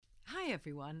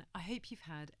everyone. I hope you've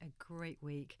had a great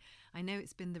week. I know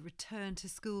it's been the return to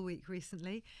school week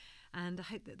recently, and I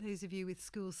hope that those of you with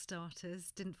school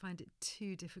starters didn't find it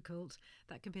too difficult.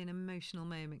 That can be an emotional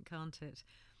moment, can't it?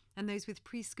 And those with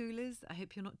preschoolers, I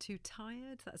hope you're not too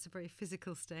tired. That's a very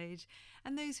physical stage.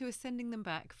 And those who are sending them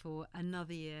back for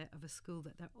another year of a school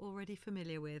that they're already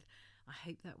familiar with, I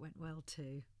hope that went well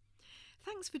too.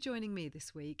 Thanks for joining me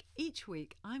this week. Each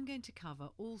week I'm going to cover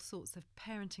all sorts of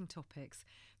parenting topics,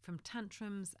 from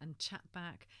tantrums and chat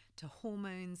back to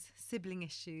hormones, sibling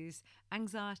issues,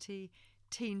 anxiety,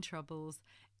 teen troubles,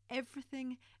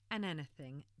 everything and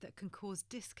anything that can cause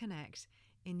disconnect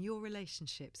in your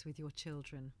relationships with your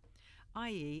children,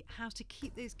 i.e. how to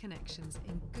keep those connections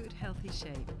in good, healthy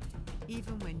shape,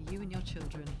 even when you and your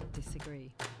children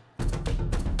disagree.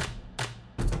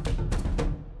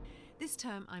 This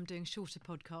term I'm doing shorter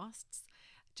podcasts,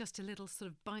 just a little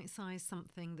sort of bite-sized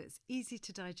something that's easy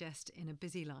to digest in a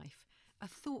busy life, a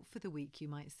thought for the week, you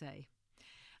might say.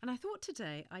 And I thought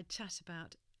today I'd chat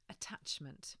about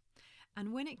attachment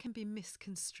and when it can be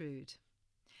misconstrued.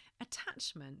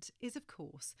 Attachment is, of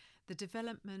course, the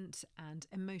development and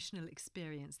emotional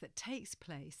experience that takes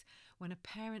place when a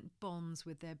parent bonds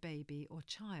with their baby or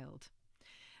child.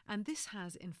 And this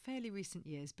has, in fairly recent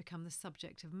years, become the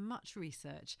subject of much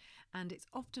research, and it's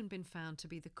often been found to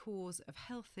be the cause of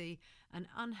healthy and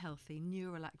unhealthy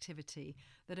neural activity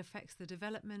that affects the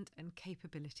development and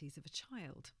capabilities of a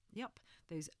child. Yup,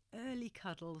 those early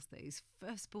cuddles, those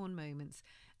firstborn moments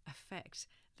affect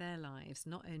their lives,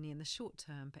 not only in the short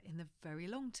term, but in the very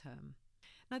long term.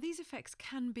 Now, these effects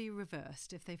can be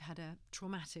reversed if they've had a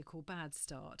traumatic or bad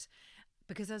start,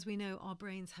 because as we know, our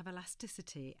brains have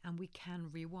elasticity and we can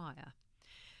rewire.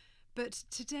 But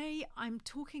today I'm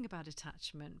talking about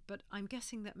attachment, but I'm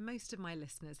guessing that most of my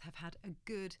listeners have had a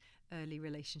good early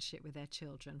relationship with their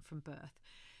children from birth.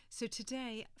 So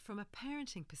today, from a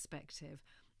parenting perspective,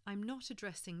 I'm not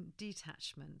addressing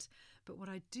detachment, but what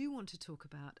I do want to talk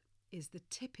about is the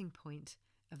tipping point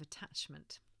of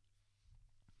attachment.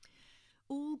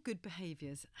 All good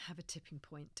behaviours have a tipping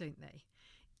point, don't they?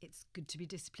 It's good to be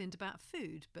disciplined about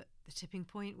food, but the tipping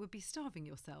point would be starving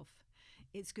yourself.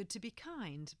 It's good to be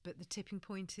kind, but the tipping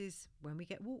point is when we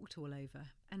get walked all over,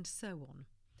 and so on.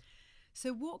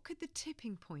 So what could the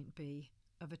tipping point be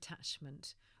of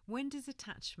attachment? When does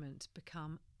attachment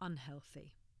become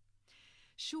unhealthy?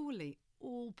 Surely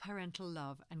all parental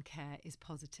love and care is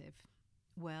positive.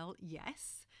 Well,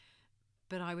 yes,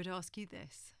 but I would ask you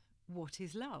this: what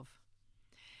is love?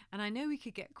 And I know we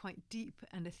could get quite deep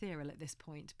and ethereal at this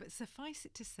point, but suffice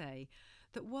it to say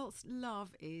that whilst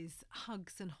love is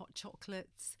hugs and hot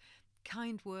chocolates,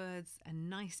 kind words and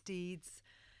nice deeds,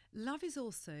 love is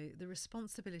also the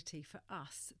responsibility for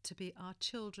us to be our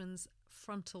children's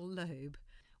frontal lobe.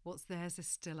 What's theirs is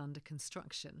still under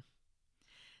construction.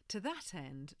 To that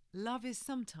end, love is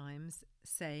sometimes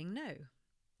saying no.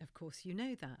 Of course, you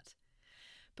know that.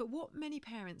 But what many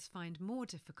parents find more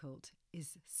difficult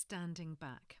is standing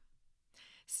back.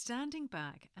 Standing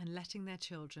back and letting their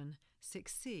children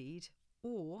succeed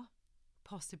or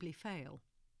possibly fail,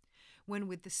 when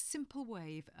with the simple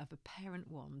wave of a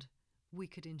parent wand, we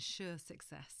could ensure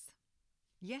success.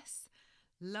 Yes,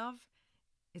 love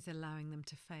is allowing them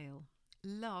to fail.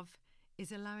 Love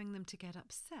is allowing them to get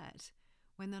upset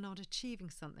when they're not achieving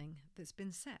something that's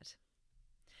been set.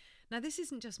 Now, this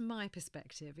isn't just my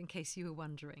perspective, in case you were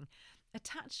wondering.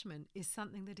 Attachment is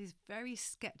something that is very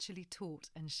sketchily taught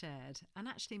and shared, and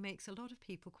actually makes a lot of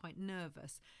people quite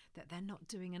nervous that they're not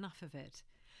doing enough of it.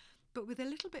 But with a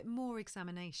little bit more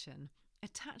examination,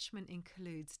 attachment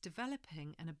includes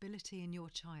developing an ability in your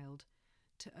child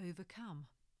to overcome.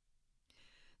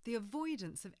 The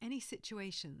avoidance of any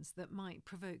situations that might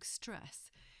provoke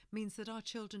stress means that our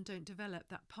children don't develop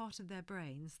that part of their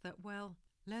brains that, well,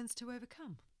 learns to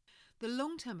overcome. The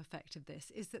long-term effect of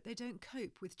this is that they don't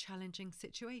cope with challenging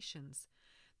situations.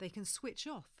 They can switch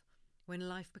off when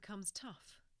life becomes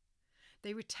tough.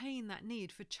 They retain that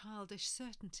need for childish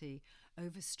certainty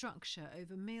over structure,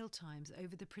 over meal times,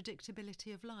 over the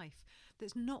predictability of life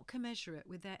that's not commensurate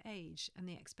with their age and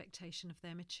the expectation of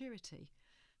their maturity.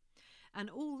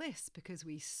 And all this because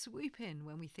we swoop in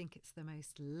when we think it's the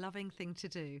most loving thing to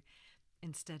do,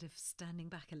 instead of standing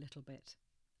back a little bit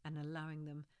and allowing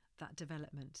them that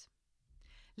development.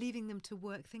 Leaving them to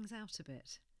work things out a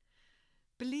bit,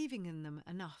 believing in them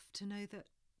enough to know that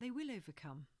they will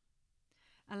overcome,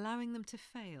 allowing them to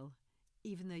fail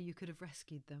even though you could have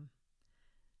rescued them.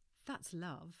 That's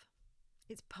love.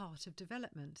 It's part of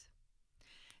development.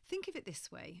 Think of it this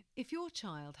way: if your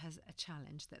child has a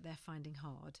challenge that they're finding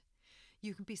hard,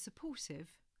 you can be supportive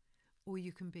or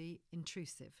you can be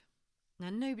intrusive. Now,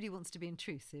 nobody wants to be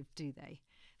intrusive, do they?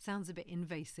 Sounds a bit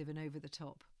invasive and over the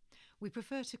top. We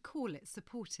prefer to call it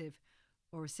supportive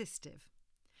or assistive.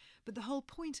 But the whole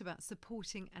point about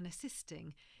supporting and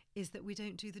assisting is that we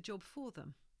don't do the job for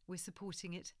them. We're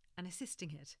supporting it and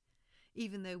assisting it,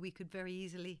 even though we could very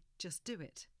easily just do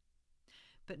it.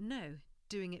 But no,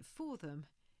 doing it for them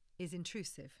is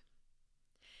intrusive.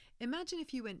 Imagine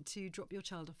if you went to drop your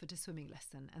child off at a swimming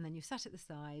lesson and then you sat at the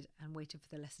side and waited for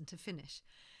the lesson to finish.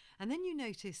 And then you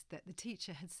noticed that the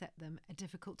teacher had set them a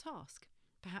difficult task,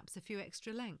 perhaps a few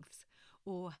extra lengths,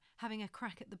 or having a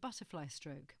crack at the butterfly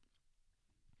stroke.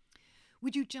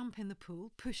 Would you jump in the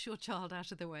pool, push your child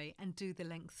out of the way and do the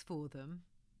lengths for them?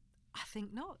 I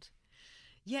think not.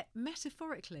 Yet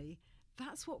metaphorically,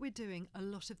 that's what we're doing a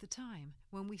lot of the time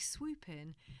when we swoop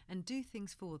in and do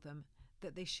things for them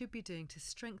that they should be doing to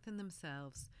strengthen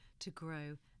themselves, to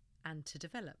grow and to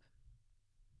develop.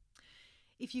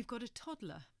 If you've got a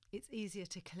toddler, it's easier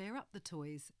to clear up the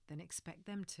toys than expect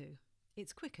them to.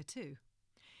 It's quicker too,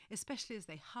 especially as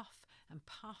they huff and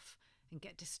puff and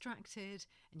get distracted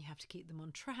and you have to keep them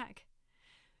on track.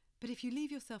 But if you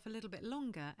leave yourself a little bit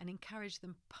longer and encourage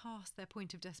them past their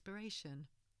point of desperation,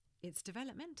 it's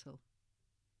developmental.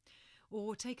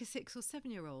 Or take a 6 or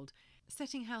 7-year-old.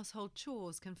 Setting household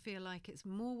chores can feel like it's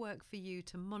more work for you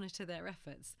to monitor their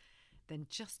efforts than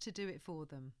just to do it for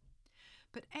them.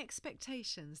 But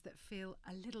expectations that feel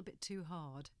a little bit too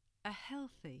hard are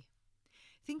healthy.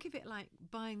 Think of it like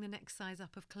buying the next size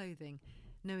up of clothing,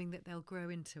 knowing that they'll grow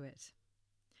into it.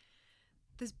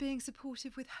 There's being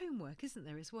supportive with homework, isn't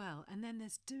there, as well? And then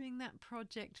there's doing that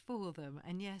project for them.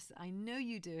 And yes, I know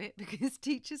you do it because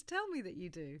teachers tell me that you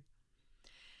do.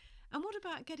 And what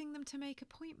about getting them to make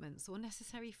appointments or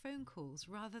necessary phone calls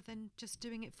rather than just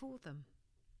doing it for them?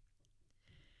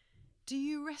 Do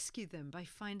you rescue them by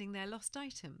finding their lost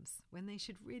items when they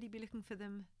should really be looking for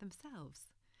them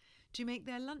themselves? Do you make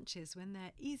their lunches when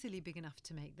they're easily big enough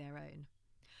to make their own?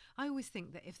 I always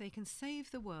think that if they can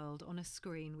save the world on a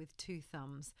screen with 2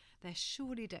 thumbs, they're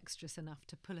surely dexterous enough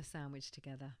to pull a sandwich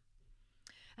together.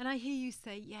 And I hear you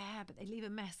say, yeah, but they leave a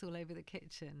mess all over the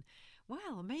kitchen.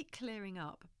 Well, make clearing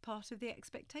up part of the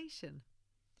expectation.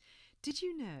 Did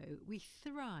you know we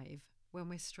thrive when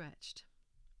we're stretched?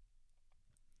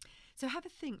 So have a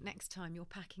think next time you're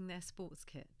packing their sports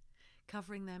kit,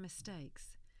 covering their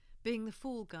mistakes, being the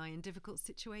fall guy in difficult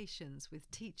situations with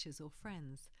teachers or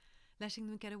friends, letting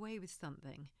them get away with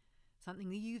something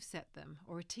that you've set them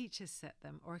or a teacher's set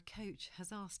them or a coach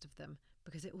has asked of them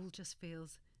because it all just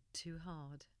feels too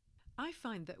hard. I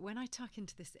find that when I tuck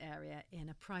into this area in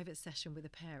a private session with a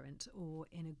parent or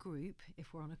in a group,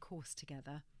 if we're on a course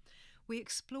together, we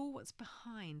explore what's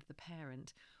behind the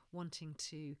parent wanting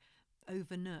to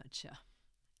over-nurture.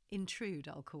 Intrude,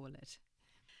 I'll call it.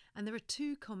 And there are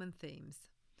 2 common themes.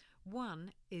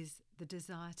 One is the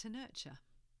desire to nurture,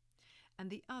 and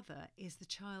the other is the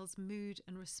child's mood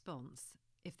and response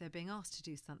if they're being asked to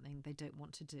do something they don't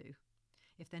want to do.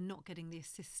 If they're not getting the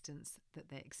assistance that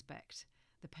they expect,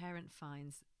 the parent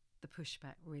finds the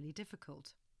pushback really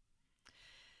difficult.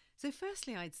 So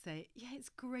firstly, I'd say, yeah, it's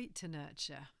great to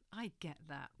nurture. I get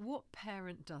that. What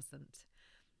parent doesn't?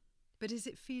 But is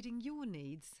it feeding your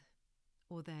needs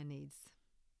or their needs?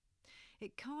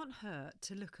 It can't hurt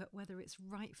to look at whether it's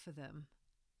right for them.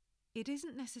 It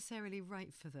isn't necessarily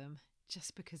right for them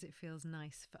just because it feels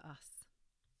nice for us.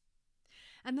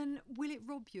 And then will it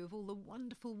rob you of all the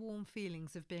wonderful warm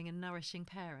feelings of being a nourishing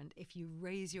parent if you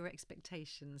raise your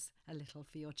expectations a little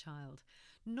for your child?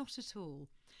 Not at all.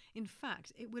 In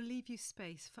fact, it will leave you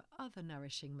space for other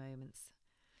nourishing moments.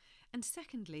 And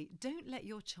secondly, don't let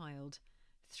your child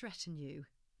threaten you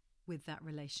with that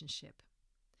relationship.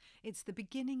 It's the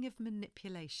beginning of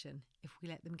manipulation if we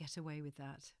let them get away with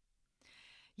that.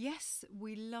 Yes,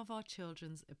 we love our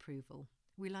children's approval.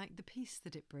 We like the peace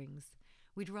that it brings.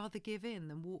 We'd rather give in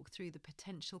than walk through the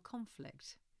potential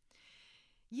conflict.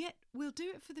 Yet we'll do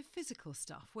it for the physical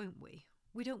stuff, won't we?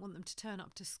 We don't want them to turn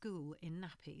up to school in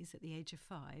nappies at the age of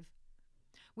 5.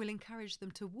 We'll encourage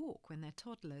them to walk when they're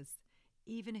toddlers,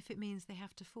 even if it means they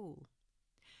have to fall.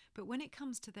 But when it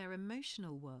comes to their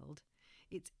emotional world,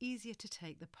 it's easier to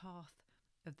take the path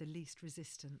of the least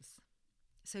resistance.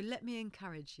 So let me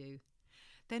encourage you.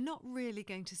 They're not really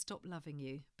going to stop loving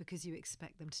you because you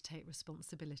expect them to take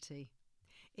responsibility.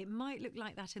 It might look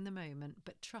like that in the moment,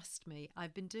 but trust me,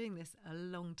 I've been doing this a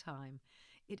long time.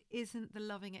 It isn't the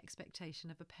loving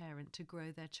expectation of a parent to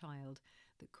grow their child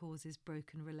that causes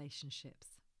broken relationships.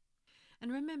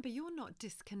 And remember, you're not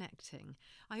disconnecting.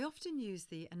 I often use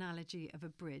the analogy of a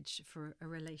bridge for a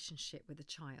relationship with a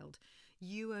child.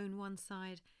 You own one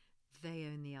side, they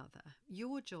own the other.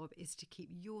 Your job is to keep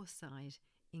your side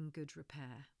in good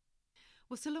repair?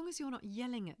 Well, so long as you're not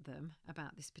yelling at them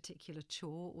about this particular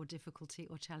chore or difficulty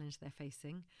or challenge they're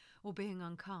facing, or being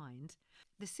unkind,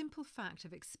 the simple fact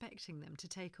of expecting them to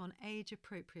take on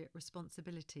age-appropriate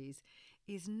responsibilities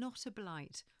is not a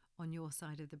blight on your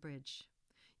side of the bridge.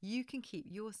 You can keep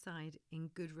your side in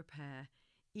good repair,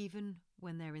 even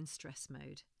when they're in stress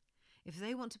mode. If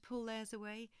they want to pull theirs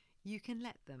away, you can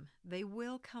let them. They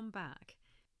will come back.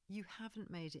 You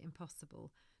haven't made it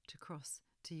impossible to cross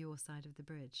to your side of the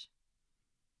bridge.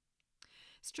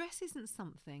 Stress isn't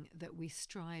something that we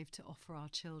strive to offer our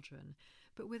children,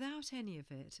 but without any of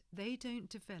it, they don't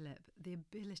develop the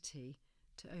ability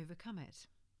to overcome it.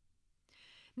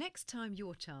 Next time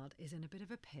your child is in a bit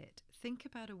of a pit, think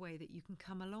about a way that you can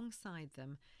come alongside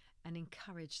them and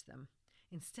encourage them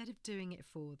instead of doing it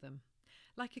for them.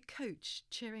 Like a coach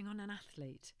cheering on an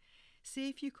athlete, see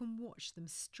if you can watch them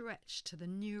stretch to the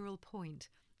neural point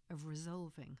of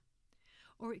resolving,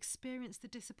 or experience the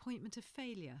disappointment of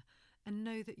failure and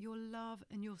know that your love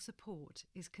and your support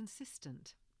is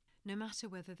consistent, no matter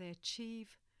whether they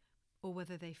achieve or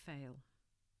whether they fail.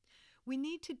 We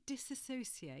need to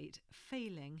disassociate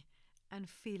failing and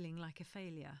feeling like a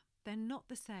failure. They're not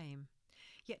the same.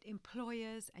 Yet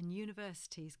employers and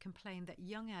universities complain that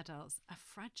young adults are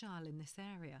fragile in this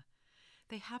area.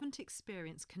 They haven't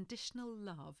experienced conditional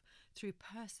love through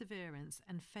perseverance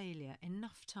and failure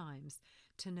enough times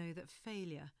to know that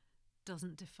failure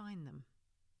doesn't define them.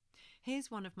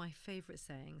 Here's one of my favourite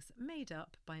sayings, made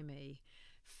up by me.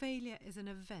 Failure is an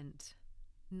event,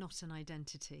 not an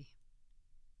identity.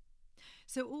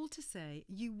 So all to say,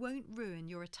 you won't ruin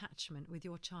your attachment with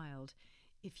your child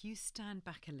if you stand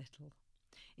back a little.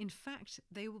 In fact,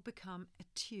 they will become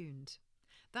attuned.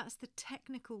 That's the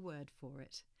technical word for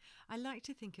it. I like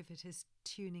to think of it as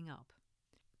tuning up.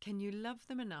 Can you love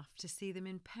them enough to see them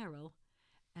in peril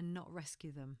and not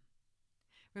rescue them?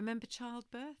 Remember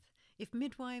childbirth? If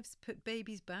midwives put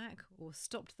babies back or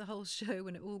stopped the whole show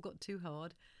when it all got too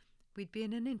hard, we'd be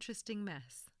in an interesting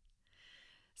mess.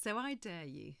 So I dare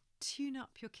you, tune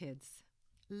up your kids.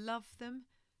 Love them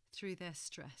through their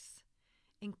stress.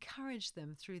 Encourage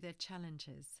them through their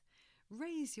challenges.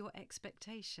 Raise your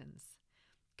expectations.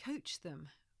 Coach them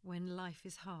when life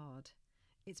is hard.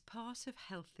 It's part of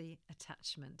healthy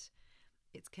attachment.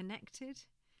 It's connected,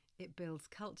 it builds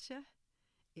culture,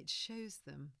 it shows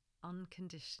them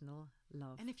unconditional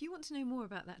love. And if you want to know more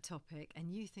about that topic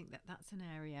and you think that that's an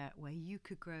area where you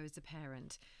could grow as a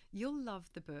parent, you'll love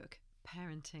the book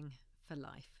Parenting for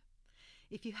Life.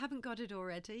 If you haven't got it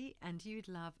already and you'd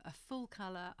love a full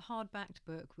colour, hardbacked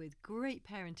book with great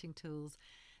parenting tools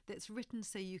that's written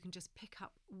so you can just pick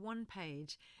up one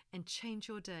page and change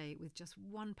your day with just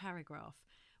one paragraph,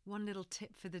 one little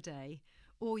tip for the day,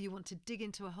 or you want to dig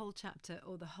into a whole chapter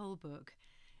or the whole book,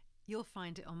 you'll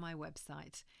find it on my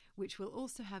website, which will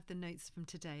also have the notes from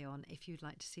today on if you'd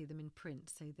like to see them in print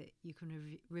so that you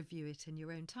can review it in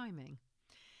your own timing.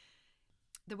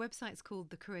 The website's called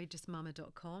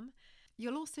thecourageousmama.com.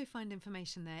 You'll also find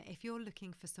information there if you're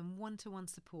looking for some one-to-one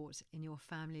support in your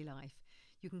family life.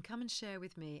 You can come and share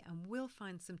with me and we'll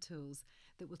find some tools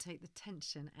that will take the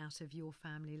tension out of your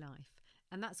family life.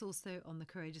 And that's also on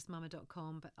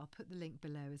thecourageousmama.com, but I'll put the link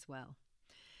below as well.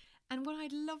 And what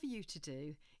I'd love you to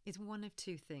do is one of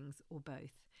two things or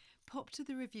both. Pop to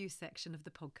the review section of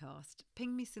the podcast,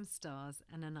 ping me some stars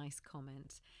and a nice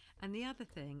comment. And the other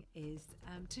thing is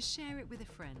to share it with a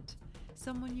friend,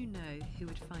 someone you know who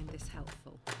would find this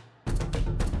helpful.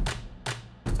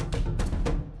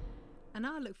 And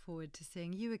I'll look forward to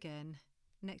seeing you again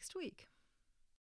next week.